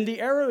 and the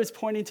arrow is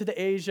pointing to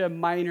the Asia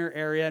Minor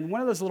area, and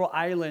one of those little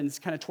islands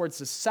kind of towards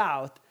the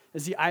south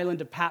is the island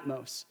of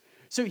Patmos.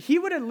 So he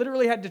would have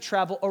literally had to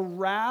travel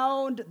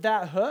around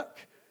that hook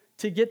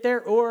to get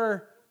there,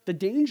 or the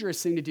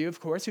dangerous thing to do, of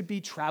course, would be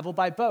travel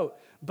by boat.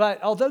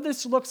 but although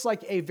this looks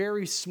like a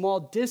very small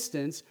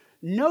distance,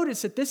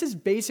 notice that this is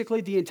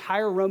basically the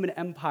entire Roman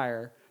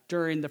Empire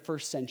during the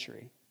first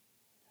century.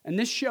 And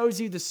this shows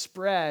you the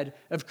spread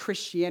of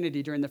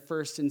Christianity during the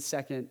first and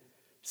second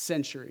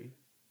century.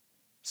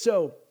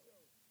 So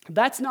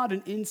that's not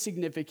an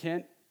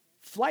insignificant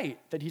flight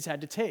that he's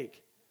had to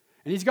take.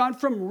 And he's gone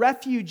from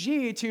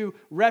refugee to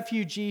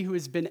refugee who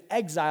has been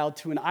exiled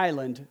to an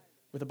island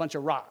with a bunch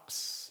of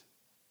rocks.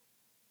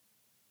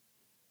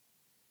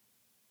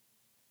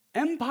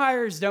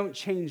 Empires don't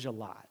change a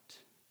lot.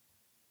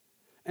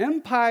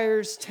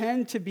 Empires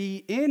tend to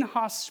be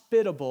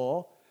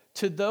inhospitable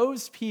to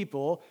those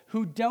people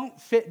who don't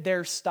fit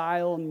their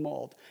style and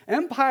mold.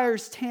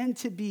 Empires tend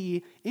to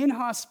be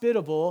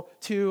inhospitable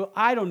to,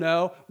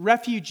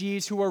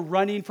 refugees who are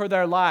running for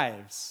their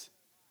lives.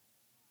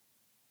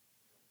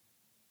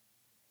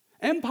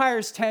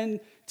 Empires tend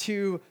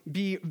to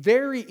be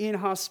very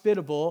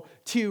inhospitable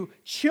to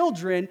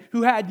children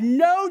who had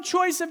no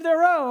choice of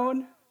their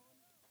own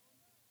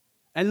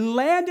and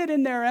landed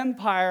in their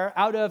empire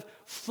out of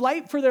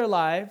flight for their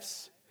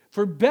lives,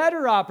 for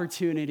better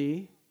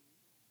opportunity,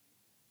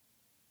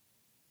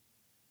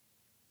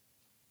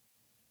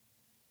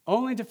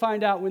 only to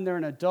find out when they're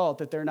an adult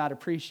that they're not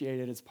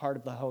appreciated as part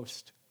of the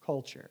host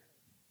culture.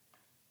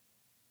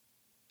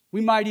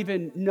 We might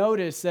even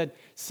notice that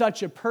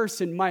such a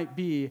person might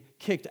be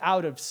kicked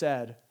out of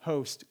said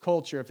host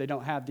culture if they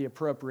don't have the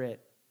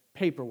appropriate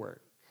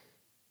paperwork.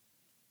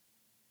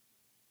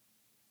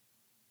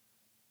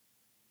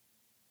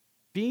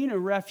 Being a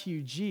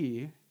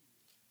refugee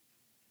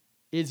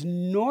is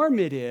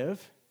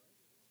normative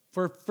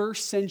for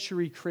first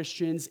century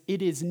Christians.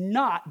 It is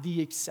not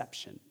the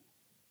exception.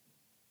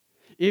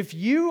 If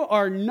you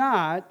are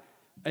not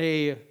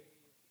a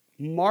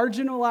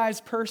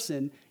marginalized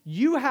person,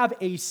 you have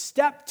a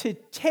step to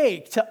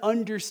take to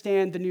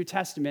understand the New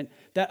Testament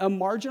that a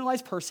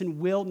marginalized person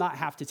will not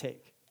have to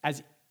take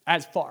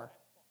as far.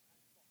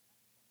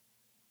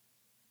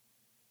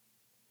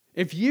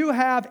 If you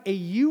have a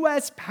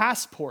U.S.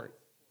 passport,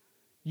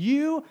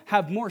 you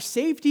have more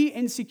safety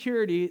and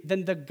security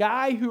than the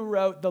guy who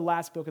wrote the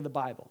last book of the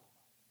Bible.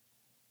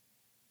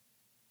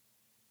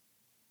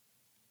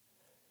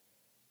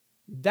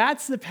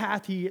 That's the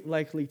path he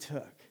likely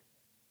took.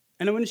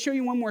 And I'm going to show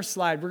you one more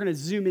slide. We're going to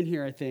zoom in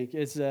here, I think,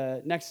 is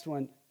the next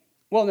one.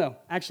 Well, no,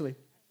 actually,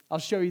 I'll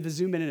show you the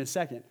zoom in a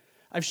second.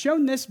 I've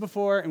shown this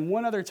before in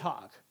one other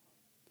talk.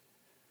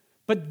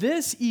 But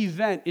this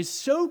event is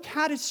so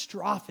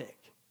catastrophic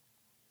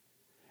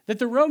that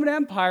the Roman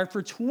Empire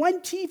for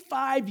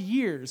 25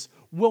 years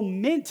will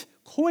mint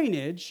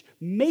coinage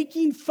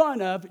making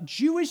fun of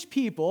Jewish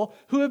people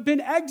who have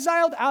been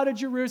exiled out of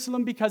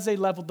Jerusalem because they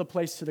leveled the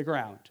place to the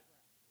ground.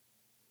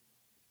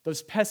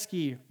 Those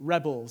pesky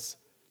rebels,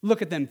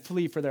 look at them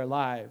flee for their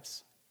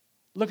lives.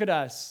 Look at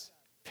us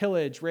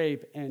pillage,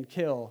 rape, and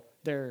kill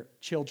their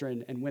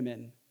children and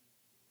women.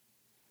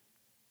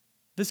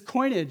 This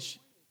coinage,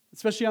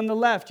 especially on the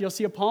left, you'll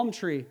see a palm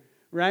tree,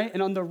 right?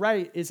 And on the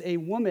right is a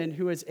woman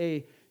who is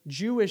a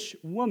Jewish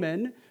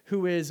woman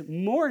who is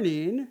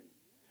mourning.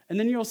 And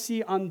then you'll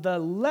see on the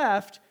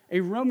left a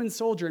Roman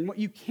soldier. And what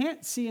you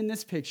can't see in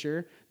this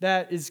picture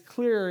that is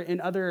clearer in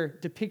other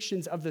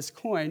depictions of this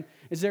coin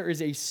is there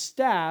is a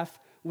staff,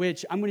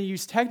 which I'm going to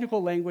use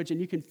technical language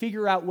and you can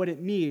figure out what it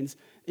means,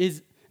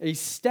 is a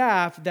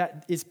staff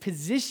that is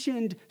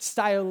positioned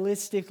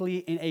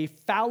stylistically in a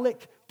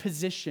phallic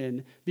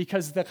position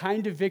because the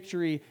kind of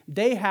victory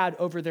they had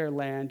over their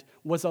land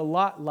was a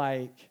lot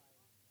like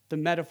the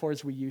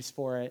metaphors we use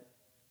for it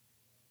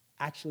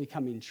actually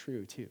coming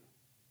true too.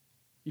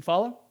 You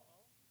follow?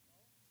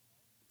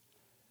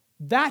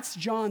 That's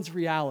John's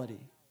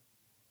reality.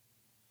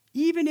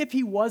 Even if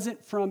he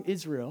wasn't from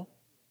Israel,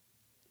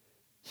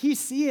 he's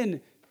seeing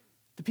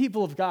the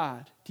people of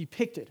God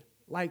depicted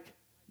like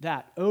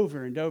that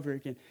over and over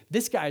again.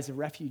 This guy's a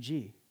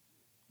refugee.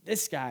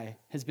 This guy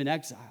has been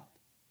exiled.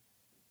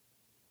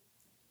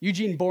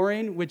 Eugene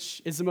Boring,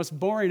 which is the most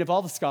boring of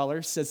all the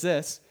scholars, says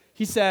this.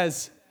 He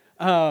says,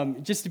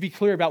 just to be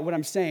clear about what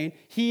I'm saying,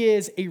 he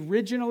is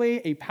originally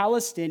a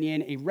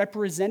Palestinian, a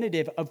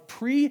representative of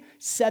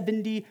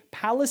pre-70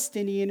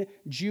 Palestinian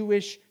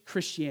Jewish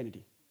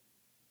Christianity.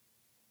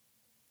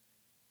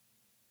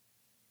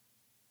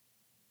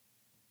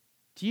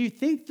 Do you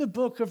think the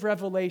book of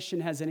Revelation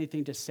has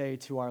anything to say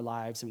to our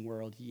lives and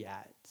world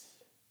yet?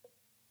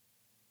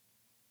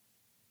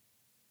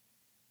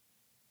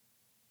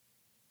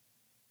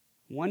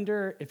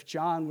 Wonder if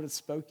John would have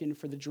spoken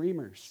for the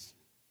dreamers.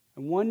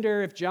 I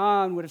wonder if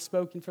John would have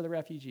spoken for the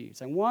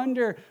refugees. I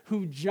wonder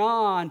who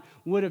John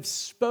would have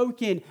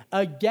spoken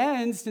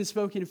against and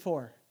spoken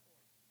for.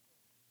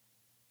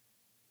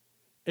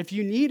 If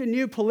you need a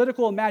new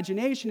political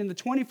imagination in the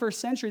 21st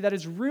century that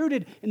is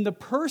rooted in the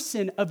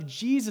person of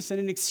Jesus and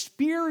an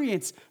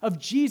experience of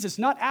Jesus,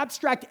 not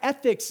abstract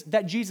ethics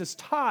that Jesus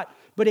taught,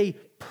 but a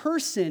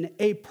person,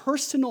 a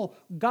personal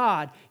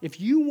God. If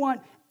you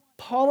want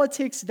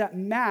politics that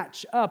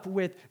match up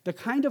with the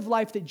kind of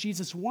life that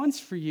Jesus wants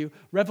for you,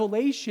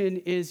 Revelation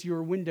is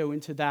your window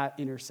into that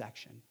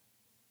intersection.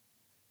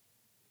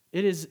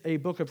 It is a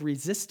book of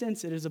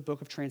resistance. It is a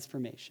book of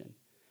transformation.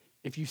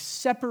 If you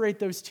separate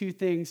those two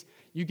things,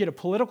 you get a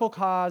political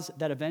cause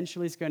that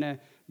eventually is going to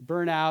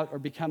burn out or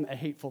become a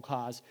hateful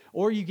cause.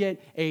 Or you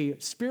get a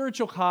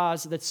spiritual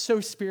cause that's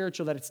so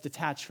spiritual that it's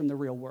detached from the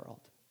real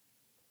world.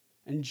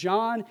 And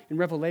John in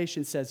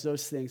Revelation says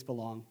those things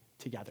belong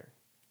together.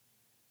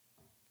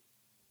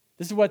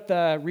 This is what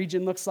the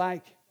region looks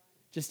like,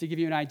 just to give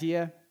you an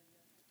idea.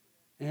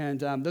 And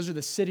those are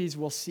the cities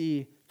we'll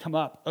see come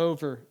up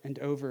over and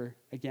over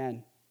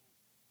again.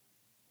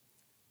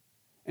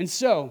 And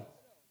so,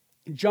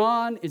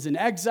 John is in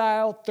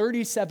exile,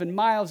 37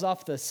 miles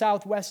off the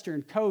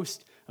southwestern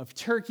coast of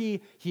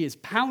Turkey. He is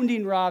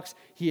pounding rocks.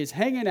 He is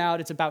hanging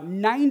out. It's about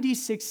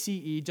 96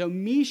 CE.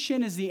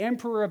 Domitian is the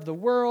emperor of the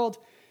world.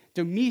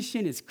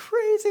 Domitian is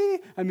crazy.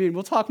 I mean,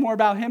 we'll talk more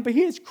about him, but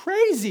he is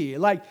crazy.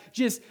 Like,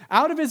 just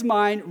out of his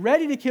mind,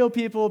 ready to kill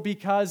people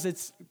because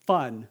it's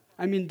fun.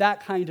 I mean,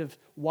 that kind of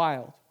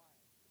wild.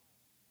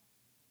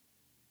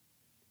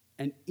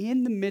 And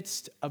in the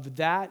midst of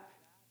that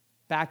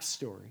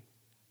backstory,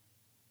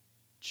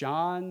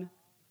 John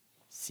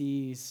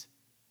sees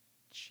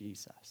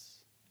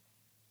Jesus.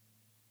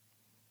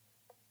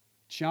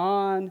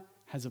 John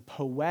has a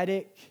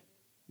poetic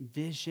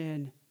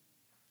vision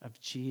of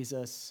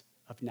Jesus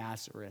of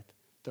Nazareth,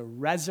 the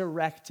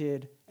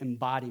resurrected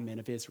embodiment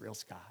of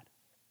Israel's God.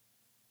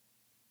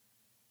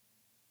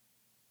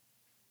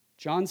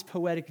 John's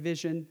poetic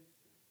vision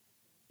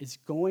is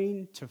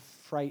going to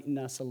frighten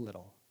us a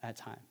little at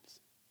times.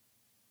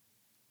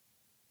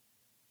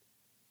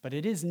 But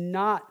it is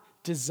not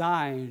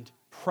designed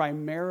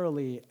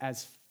primarily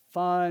as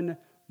fun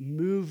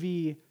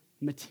movie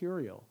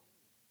material.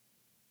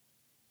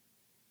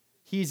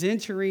 He's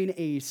entering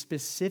a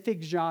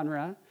specific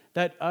genre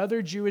that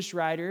other Jewish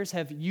writers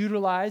have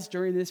utilized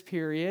during this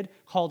period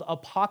called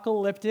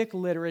apocalyptic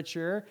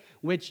literature,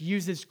 which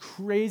uses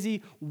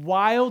crazy,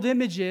 wild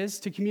images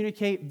to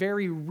communicate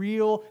very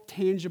real,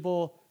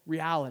 tangible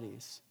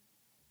realities.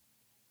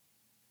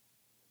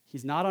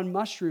 He's not on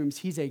mushrooms.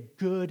 He's a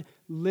good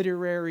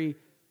literary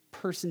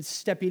person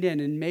stepping in.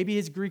 And maybe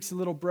his Greek's a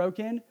little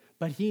broken,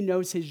 but he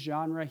knows his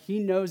genre. He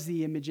knows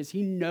the images.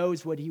 He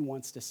knows what he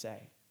wants to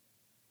say.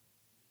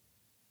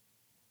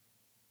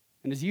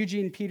 And as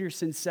Eugene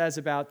Peterson says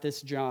about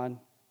this John,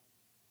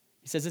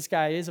 he says this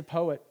guy is a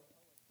poet.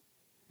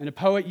 And a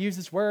poet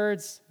uses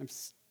words.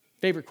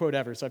 Favorite quote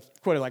ever, so I've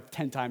quoted like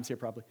 10 times here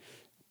probably.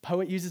 A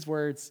poet uses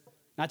words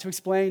not to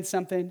explain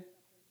something,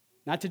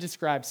 not to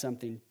describe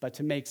something, but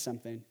to make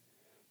something.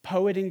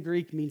 Poet in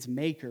Greek means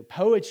maker.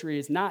 Poetry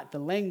is not the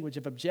language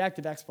of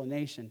objective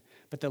explanation,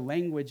 but the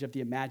language of the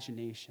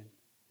imagination.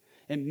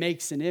 It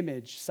makes an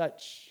image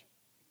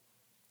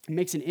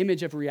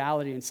of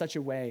reality in such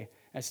a way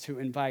as to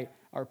invite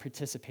our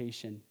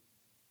participation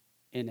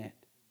in it.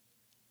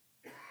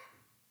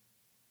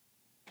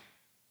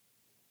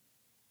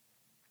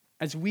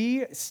 As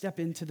we step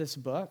into this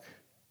book,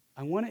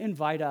 I want to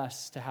invite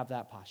us to have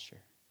that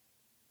posture.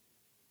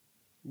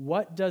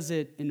 What does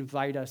it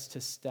invite us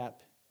to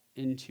step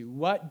into?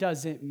 What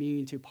does it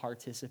mean to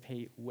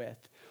participate with?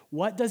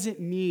 What does it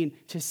mean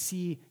to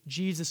see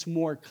Jesus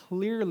more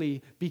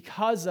clearly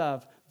because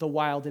of the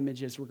wild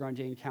images we're going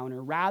to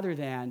encounter, rather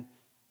than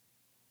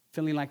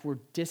feeling like we're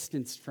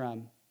distanced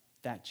from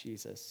that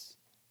Jesus?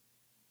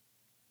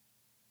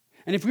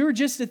 And if we were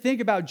just to think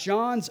about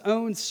John's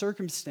own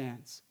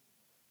circumstance,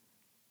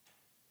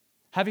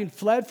 having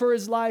fled for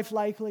his life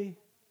likely,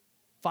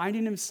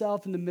 finding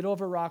himself in the middle of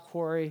a rock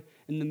quarry,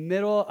 in the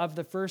middle of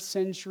the first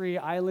century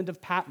island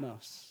of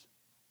Patmos,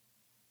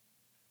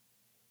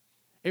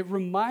 it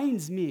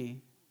reminds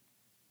me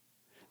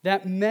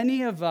that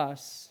many of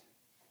us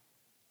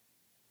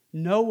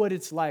know what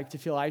it's like to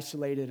feel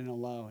isolated and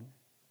alone.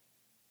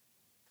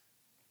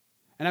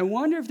 And I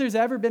wonder if there's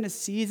ever been a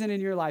season in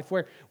your life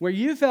where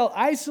you felt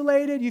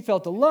isolated, you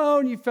felt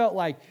alone, you felt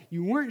like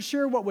you weren't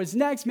sure what was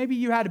next. Maybe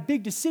you had a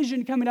big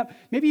decision coming up.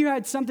 Maybe you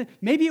had something.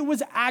 Maybe it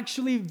was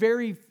actually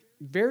very,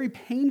 very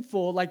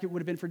painful, like it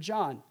would have been for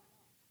John.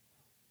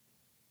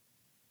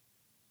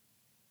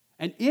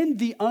 And in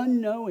the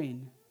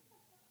unknowing,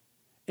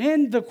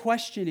 in the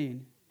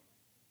questioning,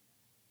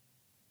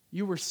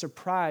 you were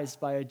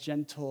surprised by a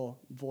gentle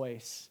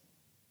voice.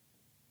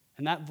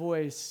 And that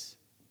voice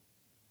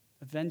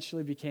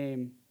eventually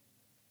became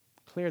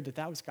clear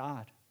that was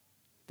God.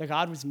 That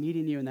God was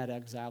meeting you in that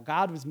exile.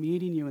 God was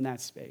meeting you in that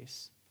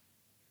space.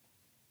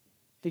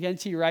 I think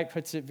N.T. Wright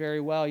puts it very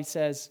well. He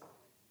says,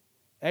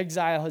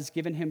 exile has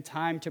given him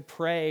time to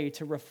pray,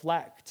 to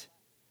reflect,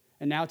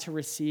 and now to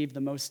receive the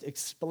most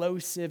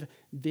explosive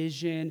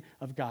vision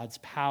of God's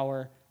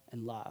power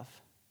and love.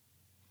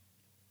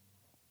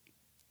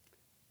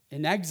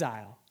 In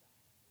exile,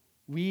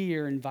 we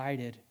are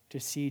invited to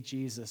see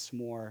Jesus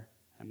more,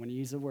 I'm going to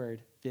use the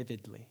word,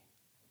 vividly.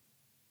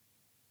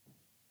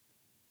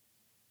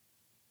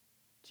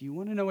 Do you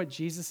want to know what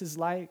Jesus is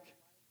like?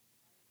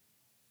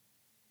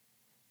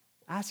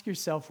 Ask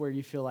yourself where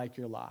you feel like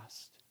you're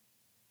lost.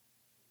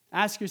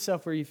 Ask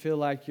yourself where you feel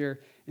like you're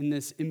in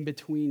this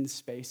in-between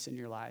space in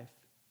your life.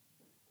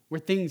 where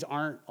things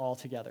aren't all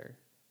together.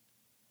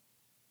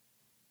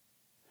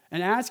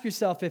 And ask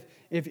yourself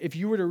if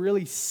you were to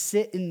really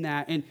sit in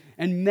that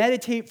and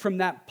meditate from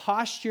that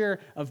posture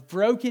of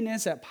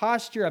brokenness, that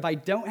posture of I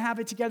don't have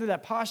it together,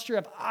 that posture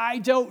of I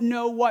don't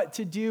know what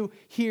to do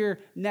here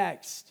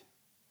next.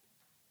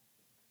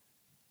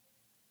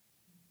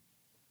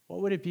 What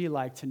would it be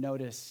like to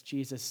notice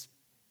Jesus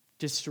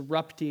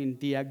disrupting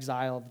the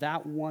exile of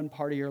that one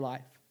part of your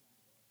life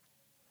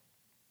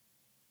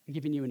and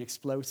giving you an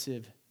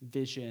explosive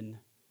vision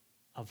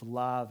of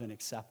love and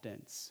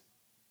acceptance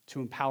to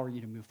empower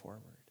you to move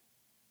forward?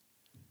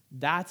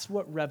 That's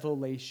what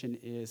Revelation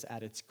is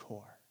at its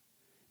core.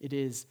 It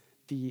is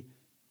the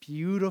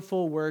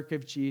beautiful work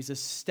of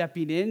Jesus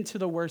stepping into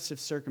the worst of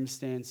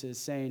circumstances,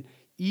 saying,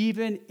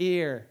 even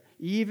here,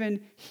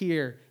 even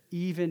here,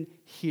 even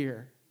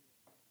here,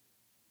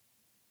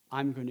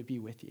 I'm going to be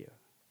with you.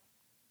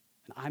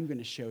 And I'm going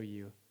to show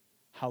you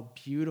how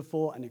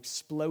beautiful and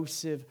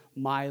explosive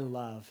my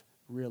love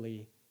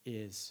really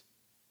is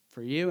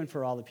for you and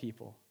for all the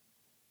people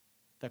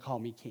that call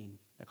me King,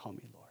 that call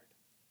me Lord.